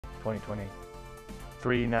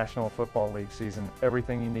2023 National Football League season.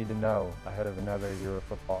 Everything you need to know ahead of another year of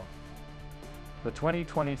football. The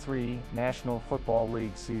 2023 National Football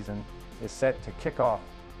League season is set to kick off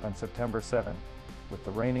on September 7th, with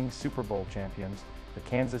the reigning Super Bowl champions, the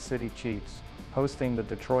Kansas City Chiefs, hosting the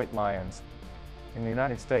Detroit Lions. In the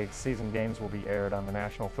United States, season games will be aired on the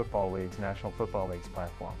National Football League's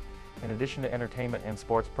platform. In addition to Entertainment and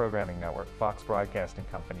Sports Programming Network, Fox Broadcasting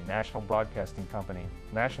Company, National Broadcasting Company,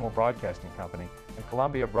 and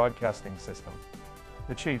Columbia Broadcasting System.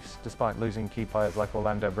 The Chiefs, despite losing key players like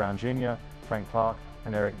Orlando Brown Jr., Frank Clark,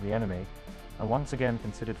 and Eric Bieniemy, are once again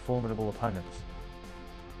considered formidable opponents.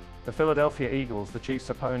 The Philadelphia Eagles, the Chiefs'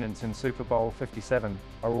 opponents in Super Bowl 57,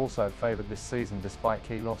 are also favored this season despite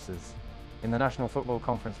key losses. In the National Football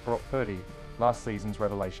Conference, Brock Purdy, last season's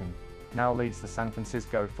revelation, now leads the San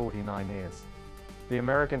Francisco 49ers. The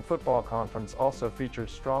American Football Conference also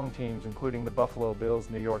features strong teams including the Buffalo Bills,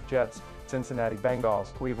 New York Jets, Cincinnati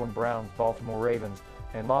Bengals, Cleveland Browns, Baltimore Ravens,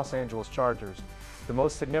 and Los Angeles Chargers. The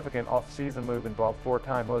most significant off-season move involved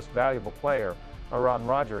four-time most valuable player,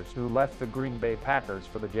 Rodgers, who left the Green Bay Packers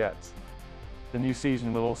for the Jets. The new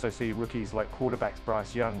season will also see rookies like quarterbacks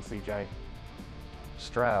Bryce Young, C.J.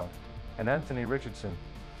 Stroud, and Anthony Richardson,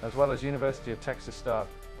 as well as University of Texas star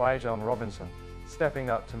Bijan Robinson, stepping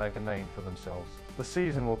up to make a name for themselves. The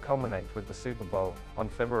season will culminate with the Super Bowl on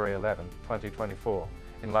February 11, 2024,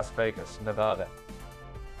 in Las Vegas, Nevada.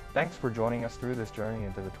 Thanks for joining us through this journey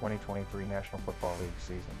into the 2023 National Football League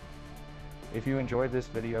season. If you enjoyed this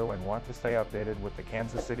video and want to stay updated with the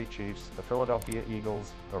Kansas City Chiefs, the Philadelphia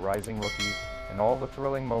Eagles, the rising rookies, and all the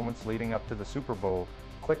thrilling moments leading up to the Super Bowl,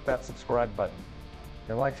 click that subscribe button.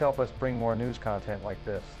 Your likes help us bring more news content like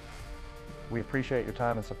this. We appreciate your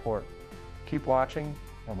time and support. Keep watching,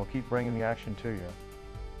 and we'll keep bringing the action to you.